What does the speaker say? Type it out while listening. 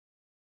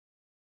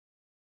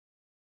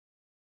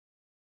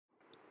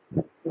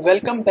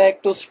Welcome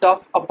back to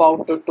Stuff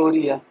About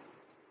Tutorial.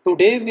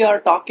 Today we are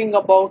talking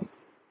about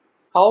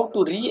how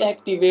to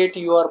reactivate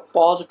your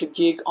paused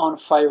gig on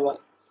Fiverr.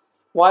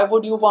 Why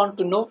would you want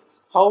to know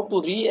how to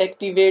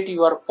reactivate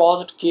your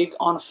paused gig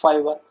on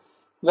Fiverr?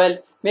 Well,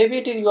 maybe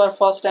it is your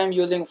first time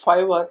using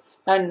Fiverr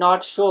and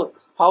not sure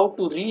how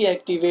to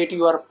reactivate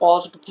your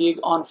paused gig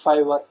on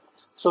Fiverr.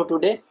 So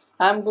today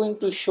I am going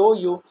to show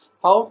you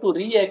how to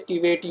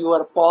reactivate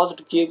your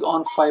paused gig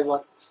on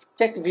Fiverr.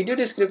 Check video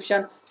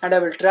description and I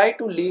will try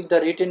to leave the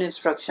written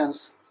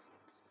instructions.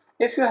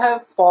 If you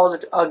have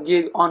paused a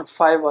gig on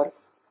Fiverr,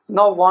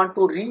 now want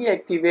to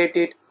reactivate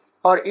it,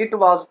 or it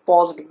was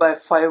paused by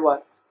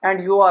Fiverr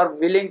and you are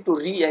willing to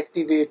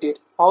reactivate it,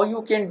 how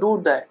you can do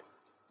that?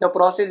 The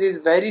process is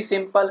very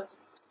simple.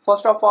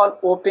 First of all,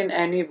 open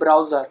any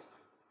browser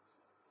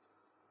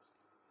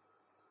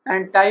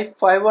and type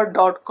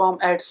fiverr.com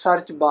at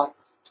search bar.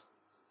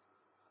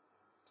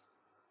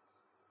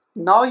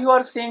 Now you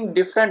are seeing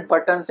different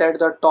buttons at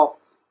the top.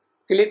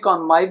 Click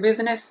on My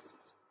Business.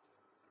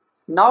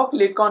 Now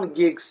click on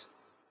Gigs.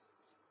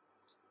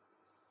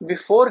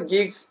 Before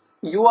gigs,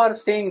 you are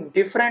seeing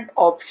different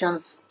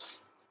options.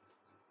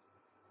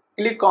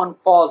 Click on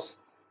Pause.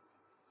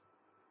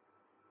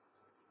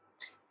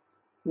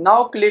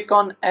 Now click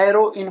on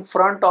arrow in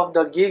front of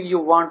the gig you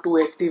want to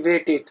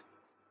activate it.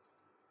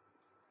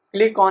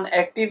 Click on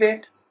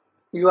Activate.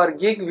 Your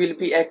gig will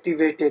be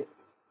activated.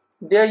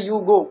 There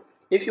you go.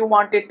 If you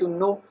wanted to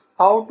know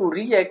how to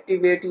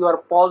reactivate your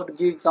paused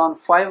gigs on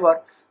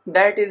Fiverr,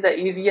 that is the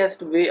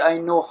easiest way I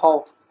know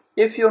how.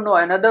 If you know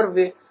another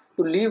way,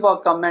 to leave a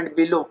comment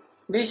below.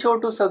 Be sure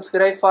to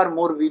subscribe for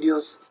more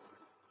videos.